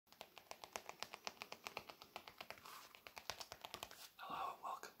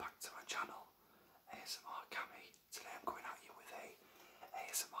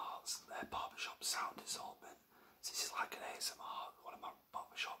Barbershop sound assortment. So this is like an ASMR, one of my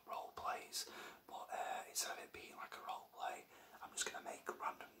barbershop role plays, but instead of it being like a role play, I'm just going to make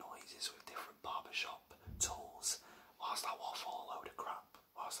random noises with different barbershop tools whilst I waffle a load of crap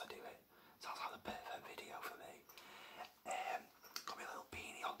whilst I do it. Sounds like the perfect video for me. Got my little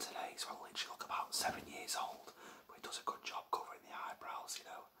beanie on today, so I literally look about 7 years old, but it does a good job covering the eyebrows, you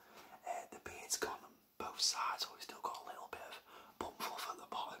know. The beard's gone on both sides, but we've still got a little bit of bum fluff at the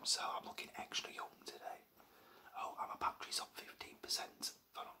bottom, so I'm looking extra young today. Oh, and my battery's on 15%.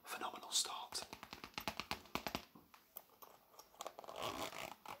 Phenomenal start.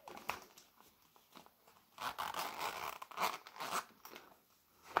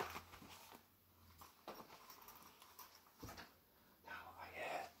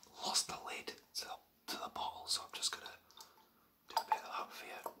 Lost the lid to the bottle, so I'm just gonna do a bit of that for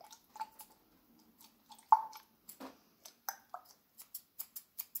you.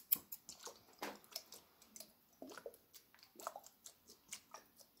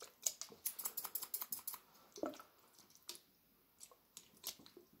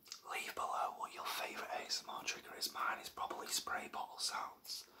 Leave below what your favourite ASMR trigger is. Mine is probably spray bottle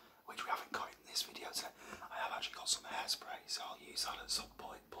sounds, which we haven't got in this video today. I have actually got some hairspray, so I'll use that at some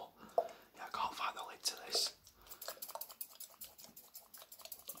point, but yeah, I can't find the lid to this.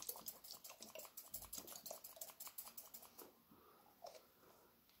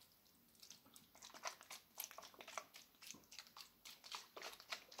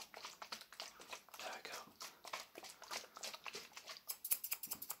 There we go.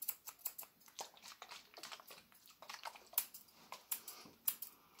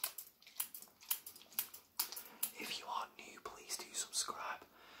 If you are new, please do subscribe.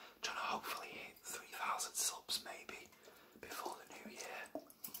 Trying to hopefully hit 3,000 subs maybe before the new year.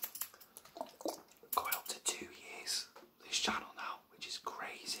 Going up to 2 years this channel now, which is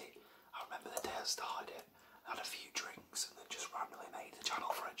crazy. I remember the day I started it, I had a few drinks and then just randomly made the channel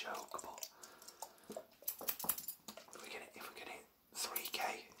for a joke, but if we can hit 3k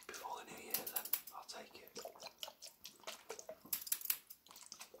before the new year, then I'll take it.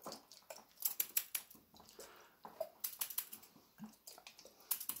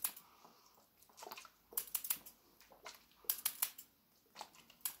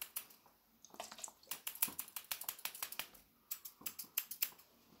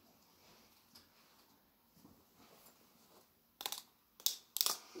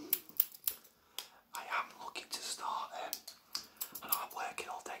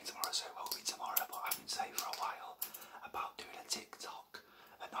 So it won't be tomorrow, but I've been saying for a while about doing a TikTok,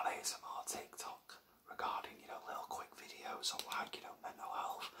 a non-ASMR TikTok, regarding, you know, little quick videos on, like, you know, mental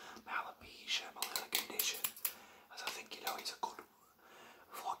health, my alopecia, my little condition, as I think, you know, it's a good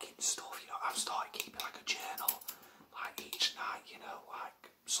vlogging stuff. You know, I've started keeping like a journal, like each night, you know, like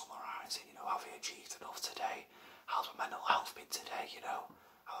summarising, you know, have I achieved enough today, how's my mental health been today, you know,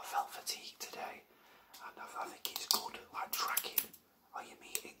 have I felt fatigued today, and I think it's good, like tracking. Are you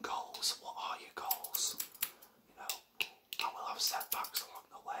meeting goals? What are your goals? You know, I will have setbacks along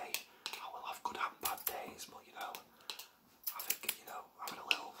the way. I will have good and bad days, but you know, I think, you know, having a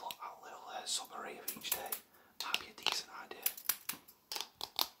little summary of each day might be a decent idea.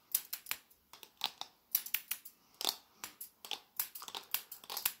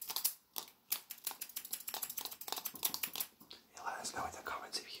 Yeah, let us know in the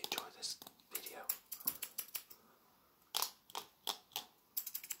comments if you enjoyed this video.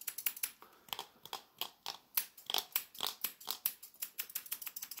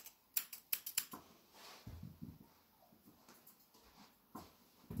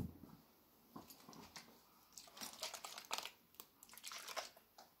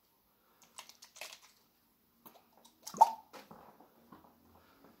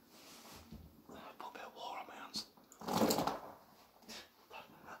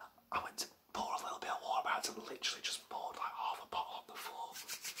 Literally just poured like half a bottle on the floor.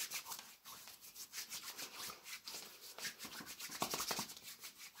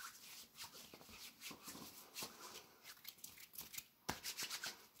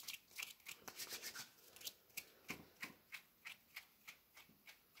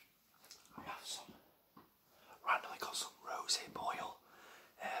 I have randomly got some rosehip oil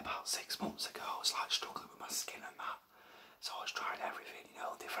about 6 months ago. I was like struggling with my skin and that, so I was trying everything, you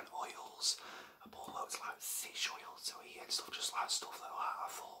know, different oils. I bought loads of like fish oil to eat and stuff, just like stuff that like, I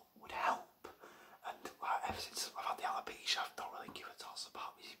thought would help. And like, ever since I've had the alopecia, I don't really give a toss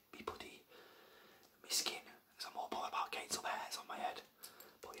about my skin, because I'm more bothered about getting some hairs on my head.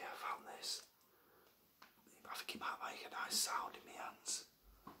 But yeah, I found this. I think it might make a nice sound in my hands.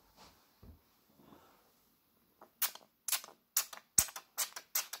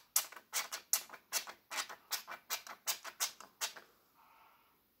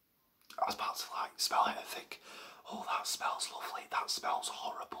 about to like smell it and think, oh, that smells lovely, that smells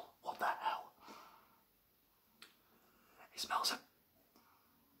horrible, what the hell? It smells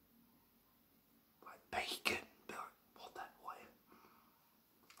like bacon, but like, what is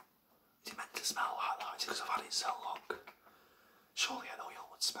it meant to smell like that? Is it because I've had it so long? Surely an oil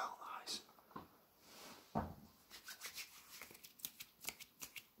would smell nice.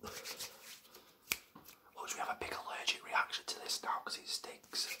 Or do we have a big allergic reaction to this now because it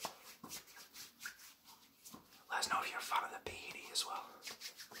stinks? Let us know if you're a fan of the beanie as well.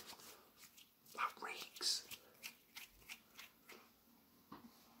 That reeks.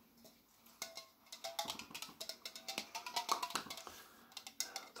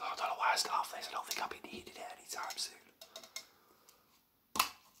 I don't know why I start off this. I don't think I'll be needing it anytime soon.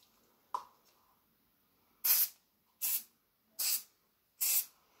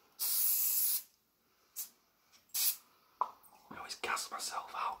 I always gas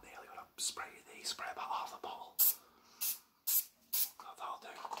myself out nearly when I'm spraying these. Spray about half a bottle. That'll do.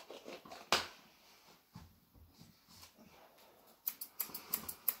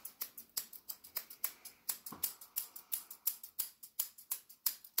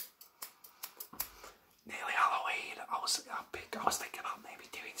 Nearly Halloween. I was thinking about maybe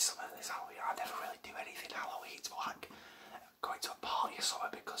doing some of this Halloween. I never really do anything Halloween, but like going to a party or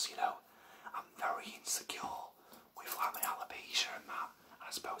something because, you know, I'm very insecure with like my alopecia and that. And I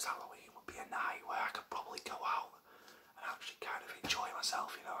suppose Halloween would be a night where I could probably go out and actually kind of enjoy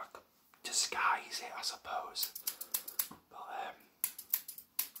myself, you know. I could disguise it, I suppose. But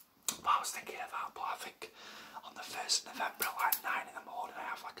I was thinking of that, but I think on the 1st of November at like 9 in the morning I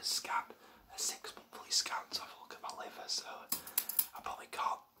have like a scan, a 6-monthly scan to have a look at my liver, so I probably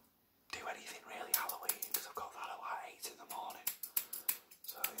can't do anything really Halloween because I've got that at like 8 in the morning.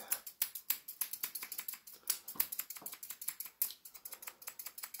 So yeah.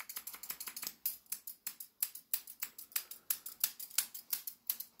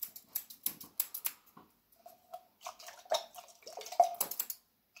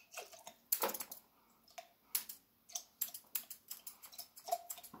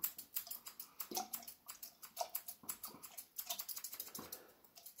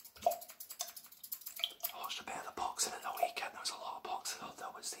 I watched a bit of the boxing at the weekend. There was a lot of boxing. There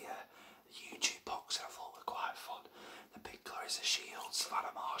was the YouTube boxing. I thought were quite fun. The big Clarissa Shields,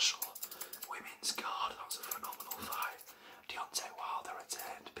 Savannah Marshall, women's guard. That was a phenomenal fight. Deontay Wilder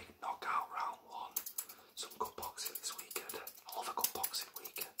returned. Big knockout round 1. Some good boxing this weekend. I love a good boxing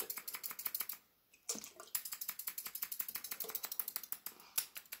weekend.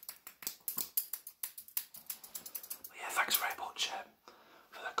 But yeah, thanks very much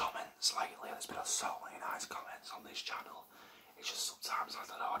for the comments lately. There's been so many nice comments on this channel. It's just sometimes, I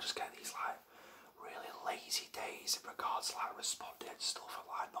don't know, I just get these like really lazy days in regards to like responding and stuff and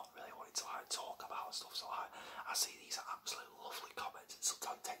like not really wanting to like talk about stuff. So like I see these absolute lovely comments and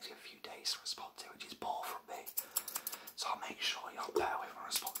sometimes it takes me a few days to respond to, which is poor from me. So I'll make sure you're bear with my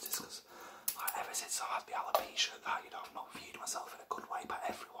responses because like ever since I've had the alopecia and that, you know, I've not viewed myself in a good way, but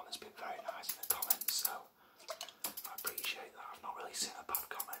everyone has been very nice in the comments, so I appreciate that. I've not really seen a bad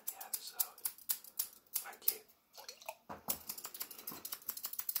comment yet, so thank you.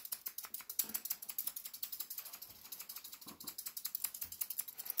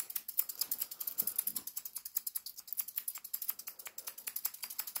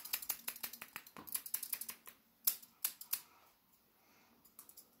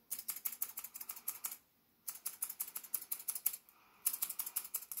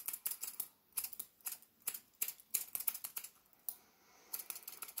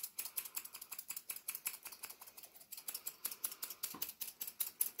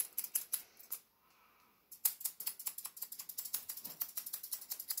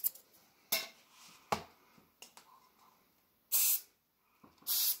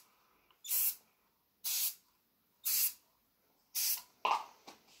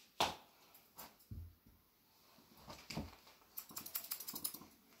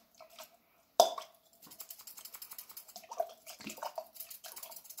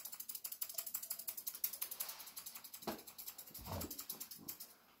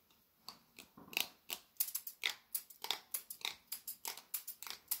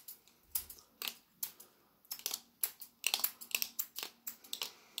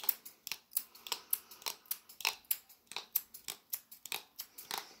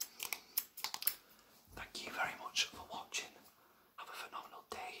 Thank you very much for watching. Have a phenomenal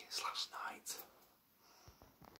day/night.